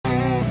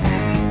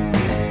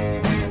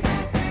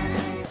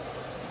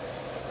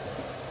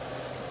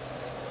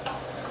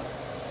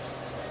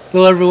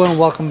Hello everyone,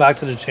 welcome back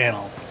to the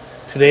channel.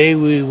 Today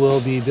we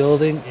will be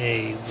building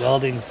a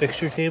welding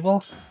fixture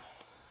table.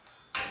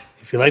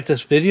 If you like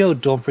this video,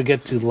 don't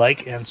forget to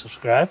like and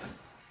subscribe.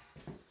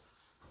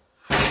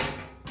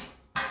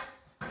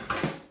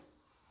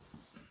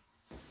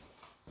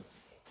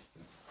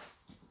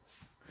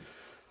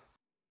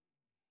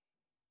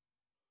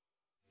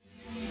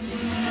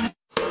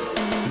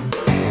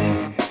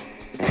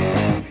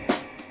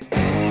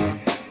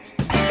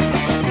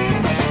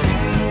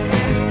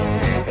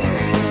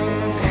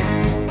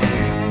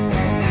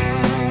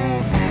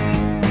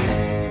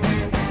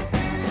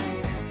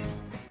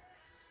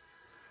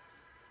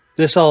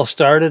 This all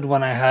started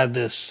when I had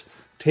this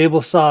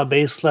table saw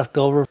base left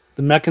over.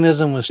 The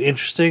mechanism was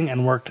interesting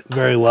and worked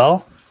very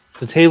well.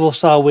 The table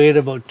saw weighed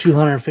about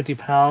 250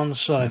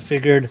 pounds, so I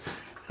figured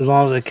as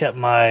long as I kept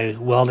my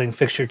welding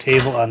fixture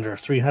table under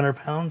 300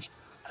 pounds,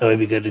 I would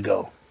be good to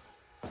go.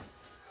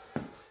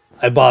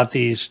 I bought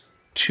these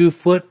 2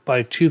 foot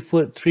by 2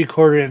 foot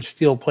 3/4 inch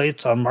steel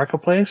plates on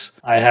Marketplace.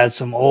 I had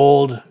some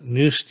old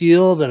new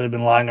steel that had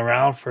been lying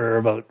around for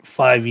about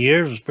 5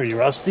 years. It was pretty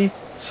rusty.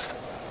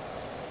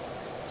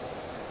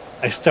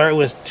 I start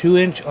with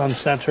 2-inch on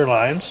center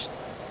lines.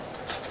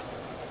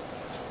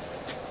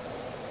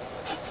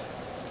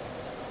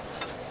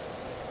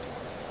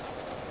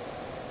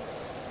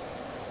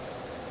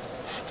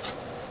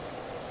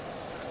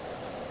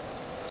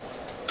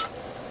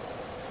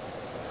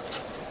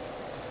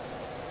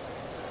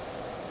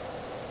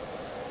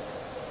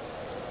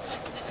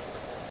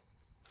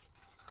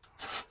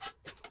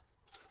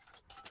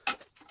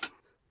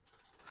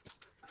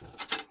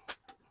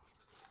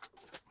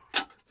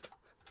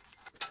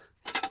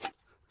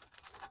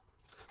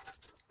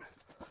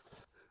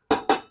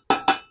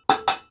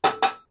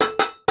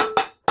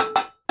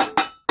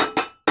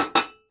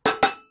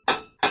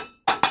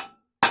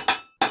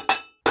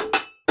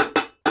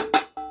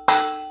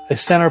 I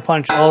center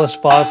punch all the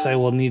spots I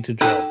will need to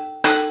drill.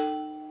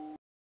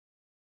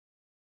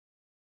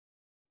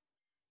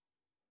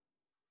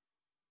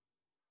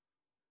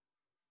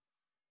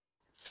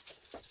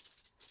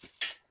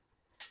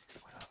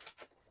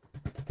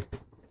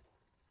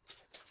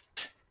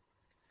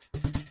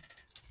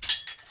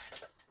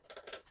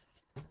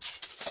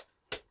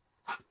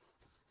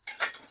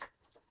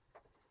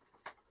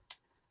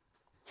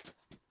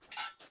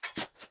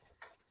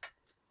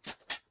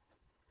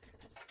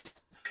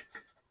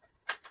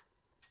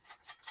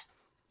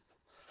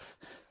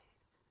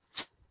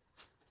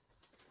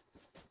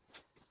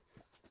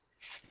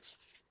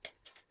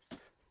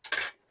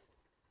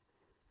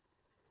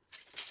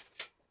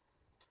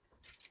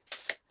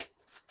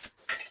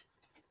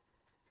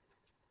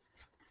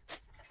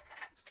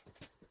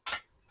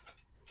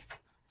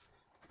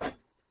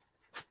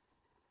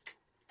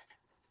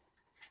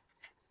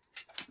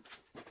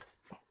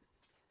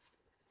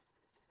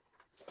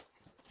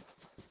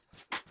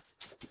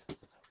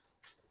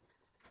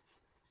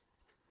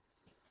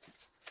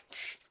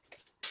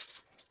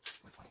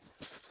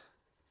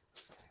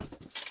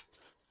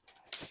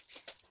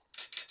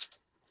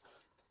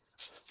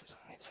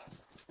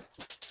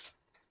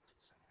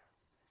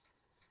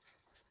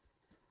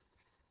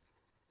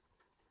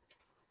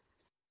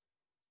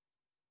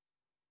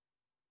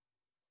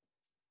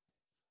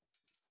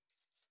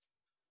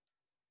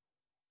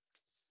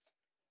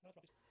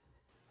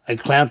 I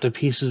clamp the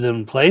pieces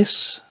in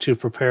place to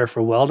prepare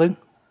for welding.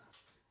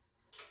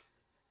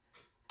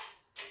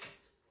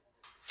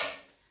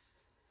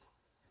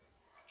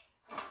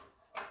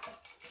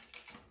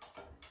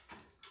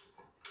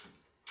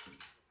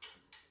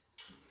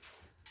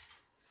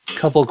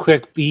 Couple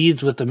quick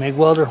beads with the MIG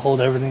welder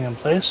hold everything in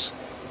place.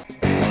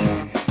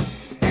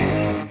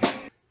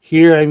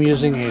 Here I'm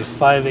using a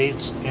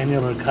 5/8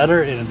 annular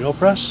cutter in a drill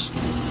press.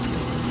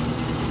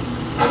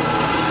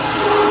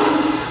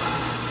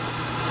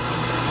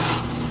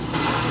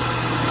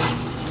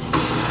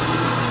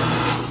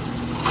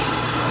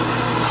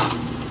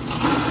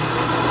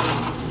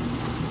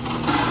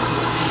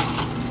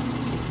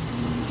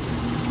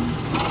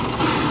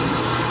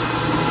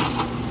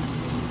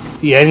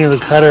 The annular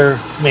cutter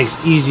makes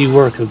easy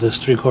work of this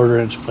 3/4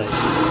 inch plate.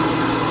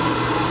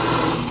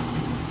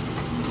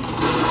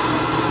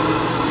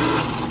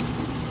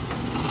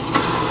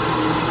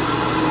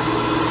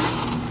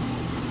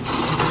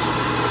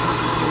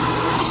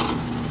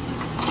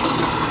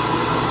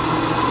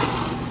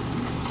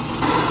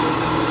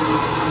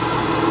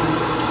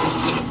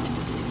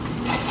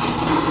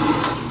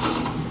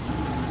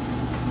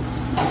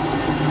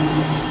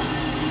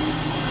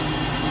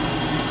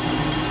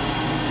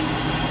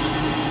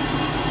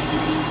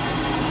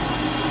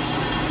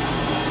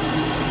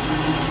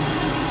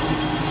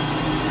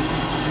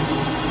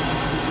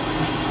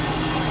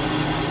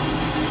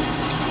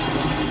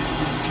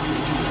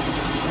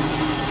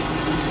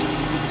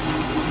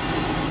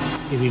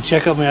 If you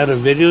check out my other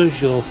videos,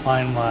 you'll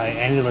find my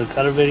annular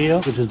cutter video,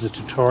 which is a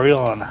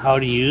tutorial on how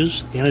to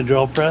use in a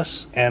drill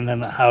press and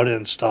then how to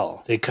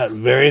install. They cut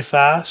very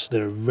fast,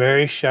 they're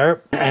very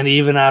sharp, and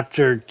even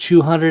after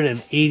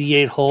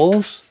 288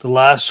 holes, the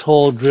last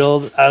hole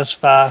drilled as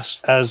fast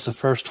as the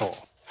first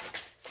hole.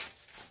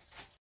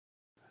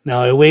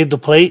 Now I weighed the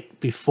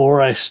plate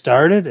before I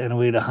started and it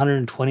weighed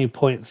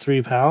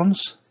 120.3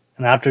 pounds.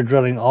 And after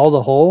drilling all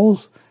the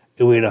holes,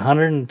 it weighed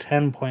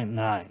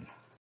 110.9.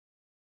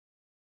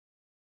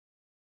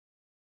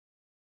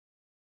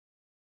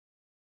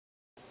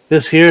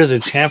 This here is a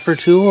chamfer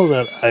tool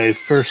that I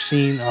first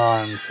seen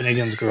on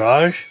Finnegan's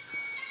Garage.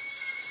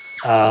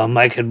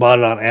 Mike had bought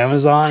it on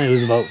Amazon. It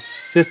was about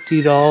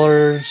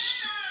 $50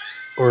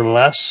 or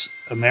less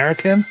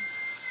American.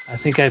 I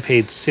think I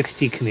paid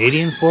 60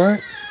 Canadian for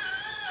it.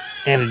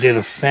 And it did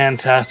a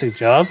fantastic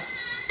job.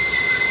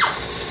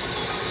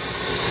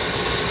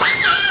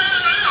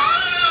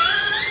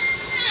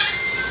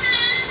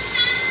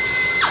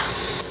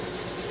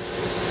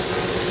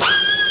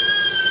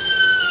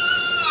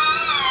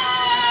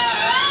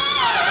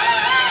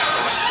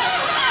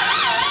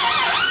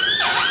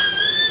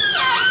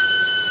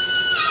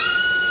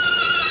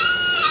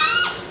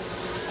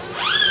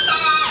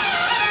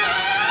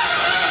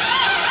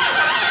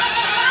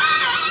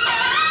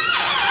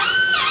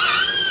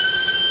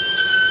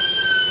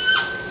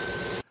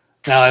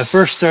 Now I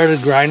first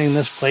started grinding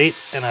this plate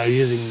and I was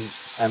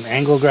using an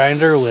angle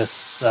grinder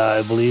with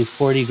I believe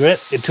 40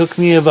 grit. It took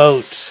me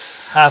about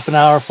half an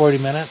hour, 40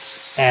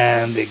 minutes,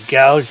 and it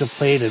gouged the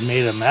plate and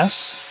made a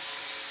mess.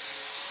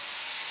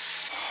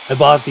 I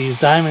bought these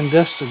diamond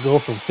discs to go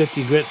from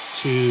 50 grit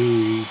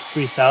to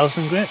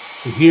 3000 grit.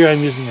 So here I'm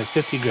using a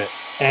 50 grit.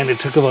 And it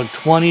took about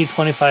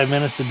 20-25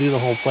 minutes to do the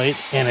whole plate,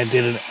 and it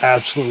did an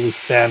absolutely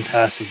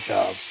fantastic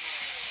job.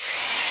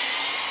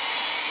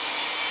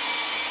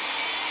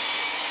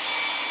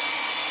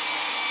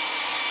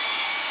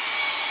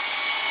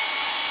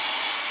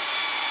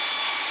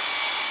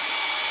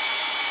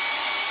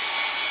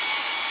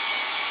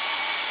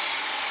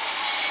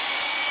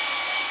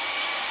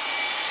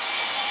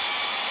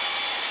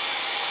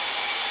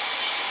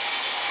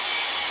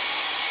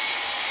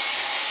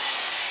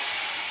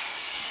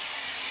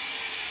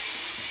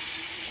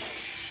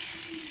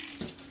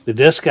 The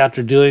disc,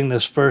 after doing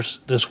this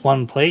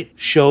one plate,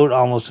 showed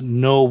almost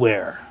no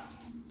wear.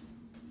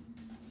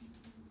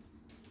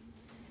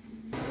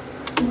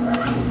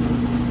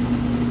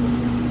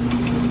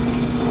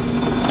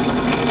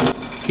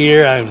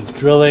 Here I'm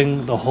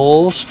drilling the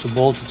holes to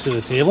bolt it to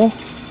the table.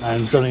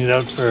 I'm drilling it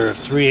out for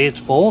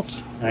 3/8 bolts.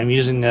 I'm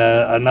using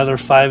another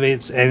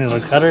 5/8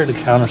 annular cutter to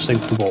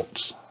countersink the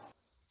bolts.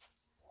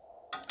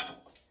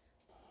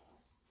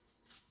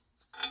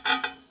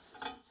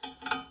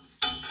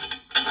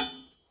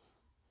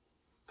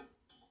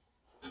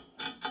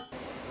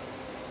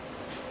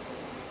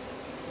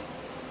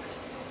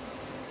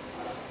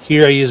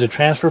 Here I use a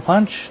transfer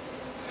punch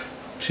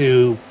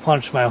to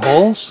punch my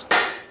holes.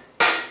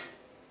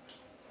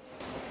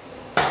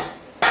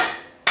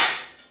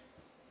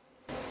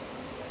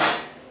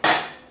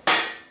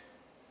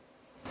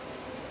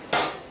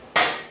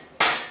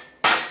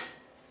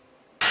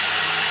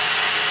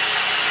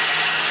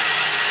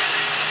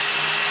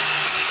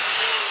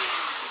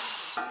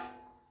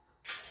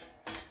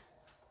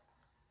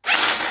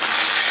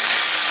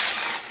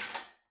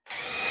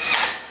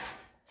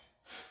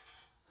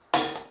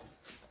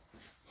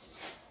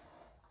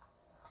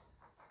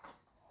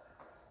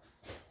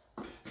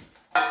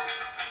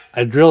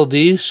 I drilled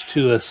these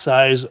to a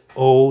size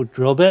O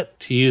drill bit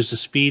to use the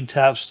Speed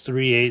Taps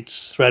 3/8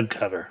 thread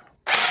cutter.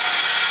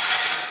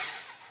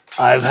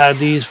 I've had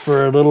these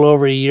for a little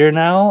over a year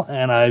now,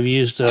 and I've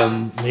used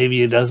them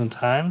maybe a dozen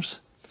times.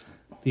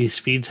 These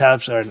Speed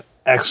Taps are an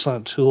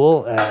excellent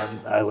tool,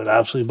 and I would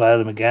absolutely buy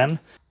them again.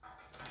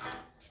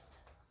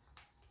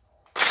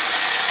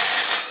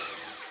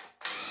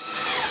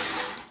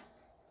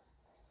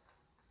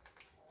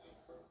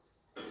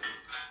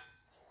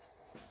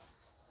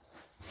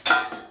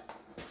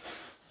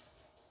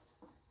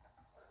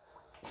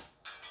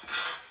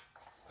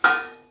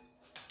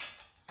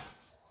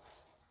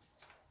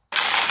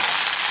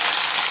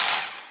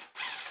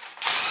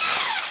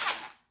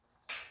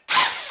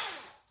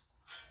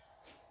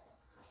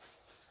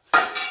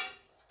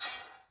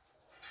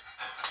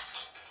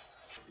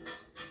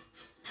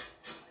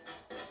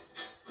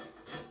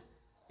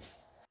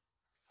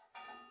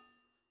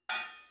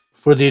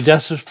 For the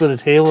adjusters for the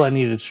table, I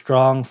needed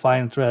strong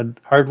fine thread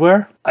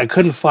hardware. I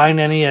couldn't find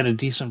any at a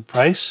decent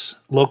price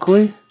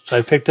locally, so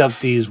I picked up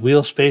these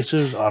wheel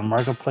spacers on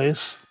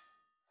Marketplace.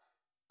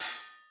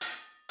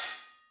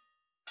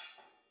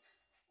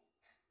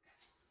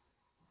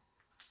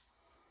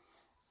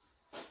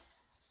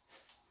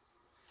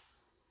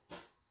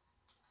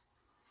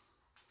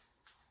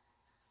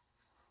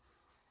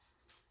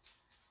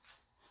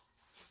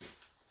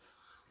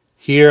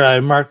 Here I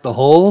mark the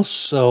holes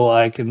so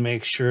I can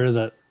make sure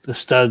that the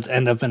studs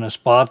end up in a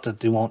spot that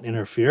they won't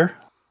interfere.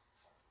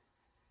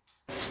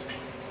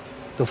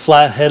 The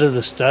flat head of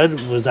the stud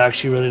was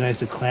actually really nice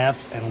to clamp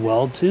and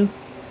weld to.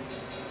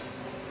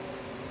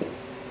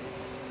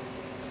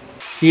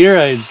 Here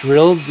I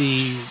drilled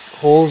the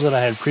holes that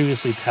I had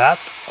previously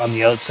tapped on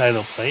the outside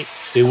of the plate.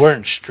 They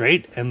weren't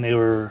straight and they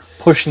were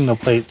pushing the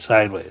plate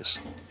sideways.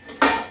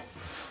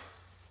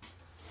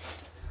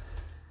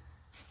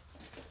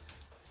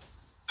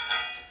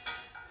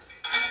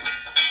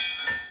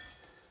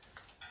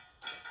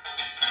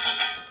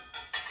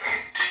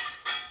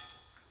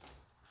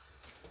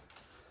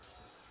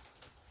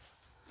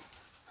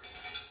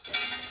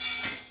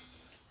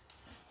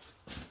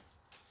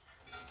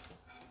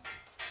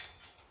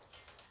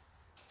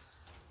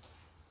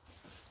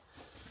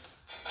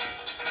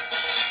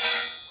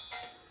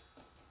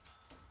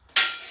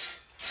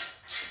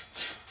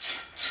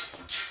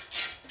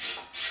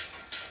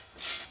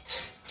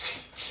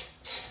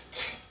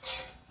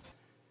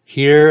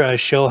 Here I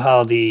show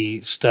how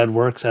the stud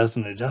works as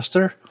an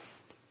adjuster.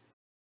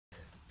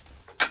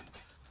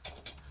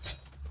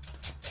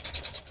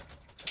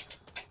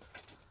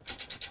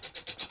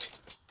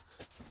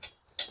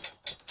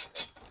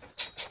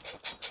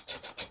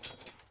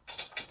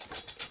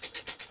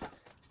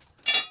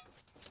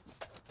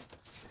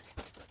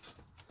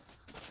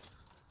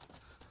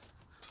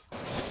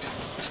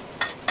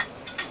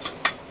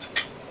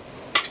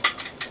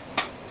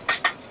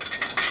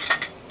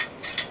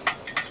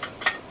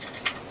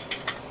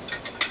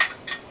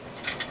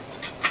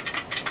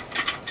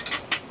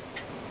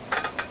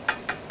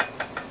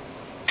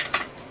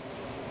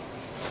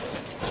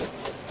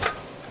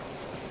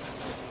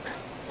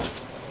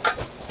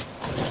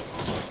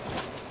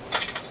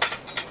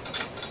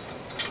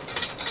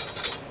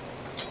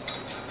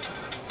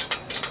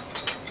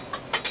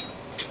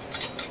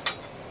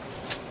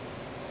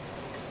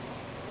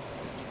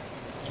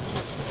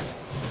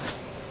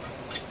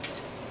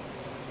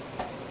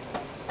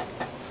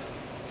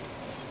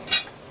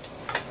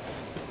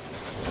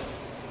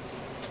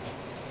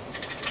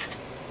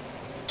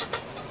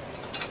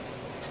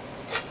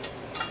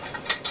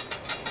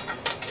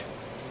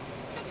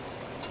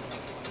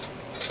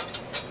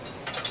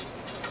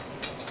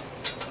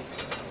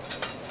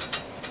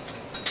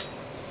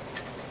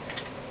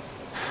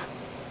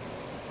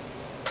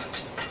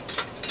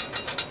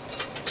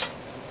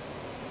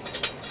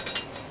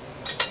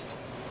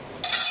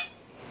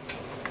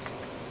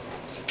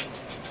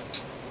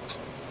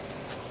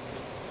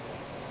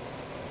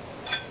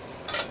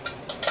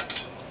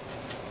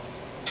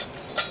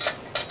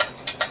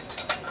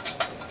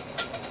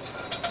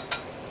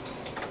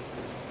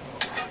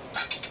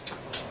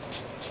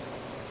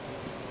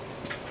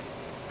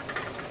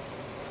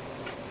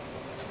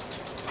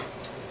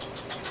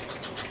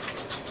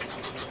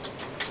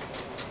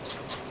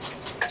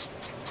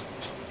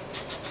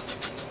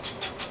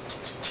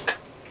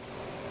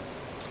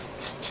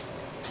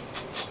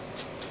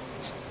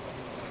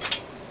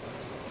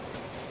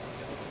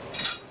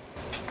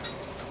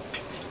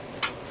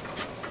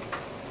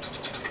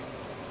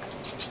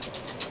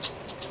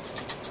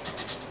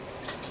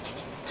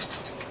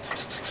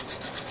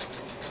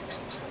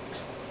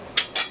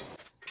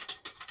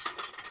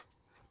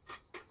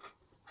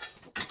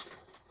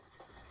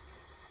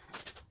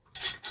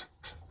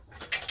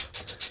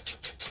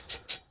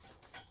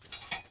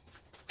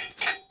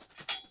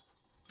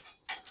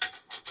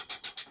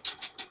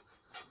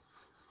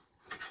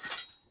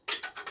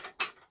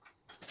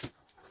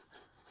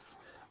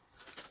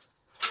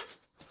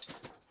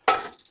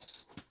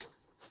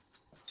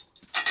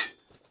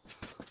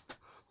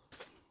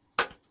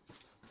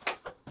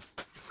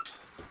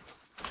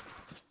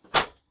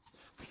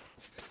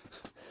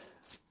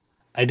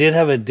 I did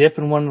have a dip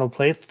in one of the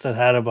plates that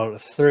had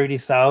about 30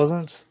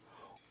 thousandths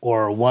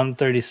or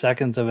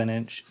 1/32 of an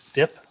inch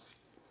dip.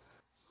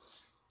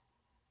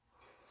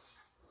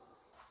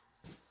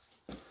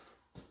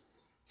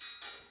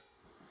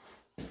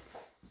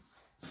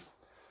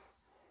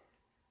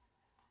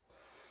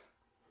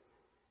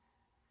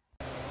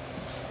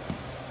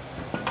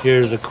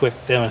 Here's a quick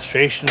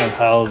demonstration of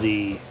how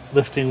the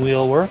lifting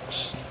wheel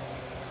works.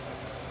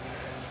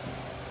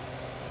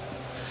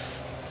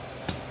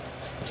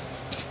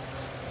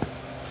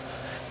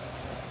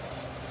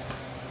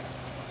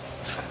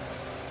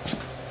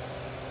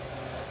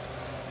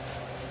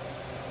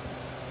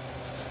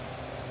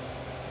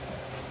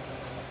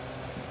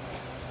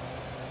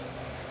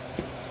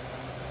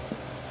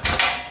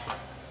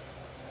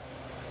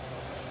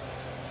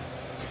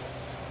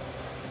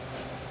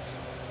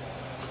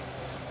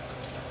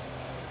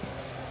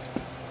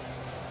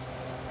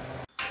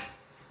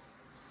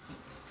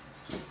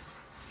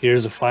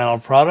 Here's the final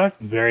product.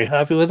 Very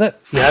happy with it.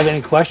 If you have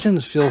any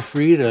questions, feel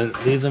free to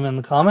leave them in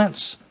the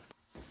comments.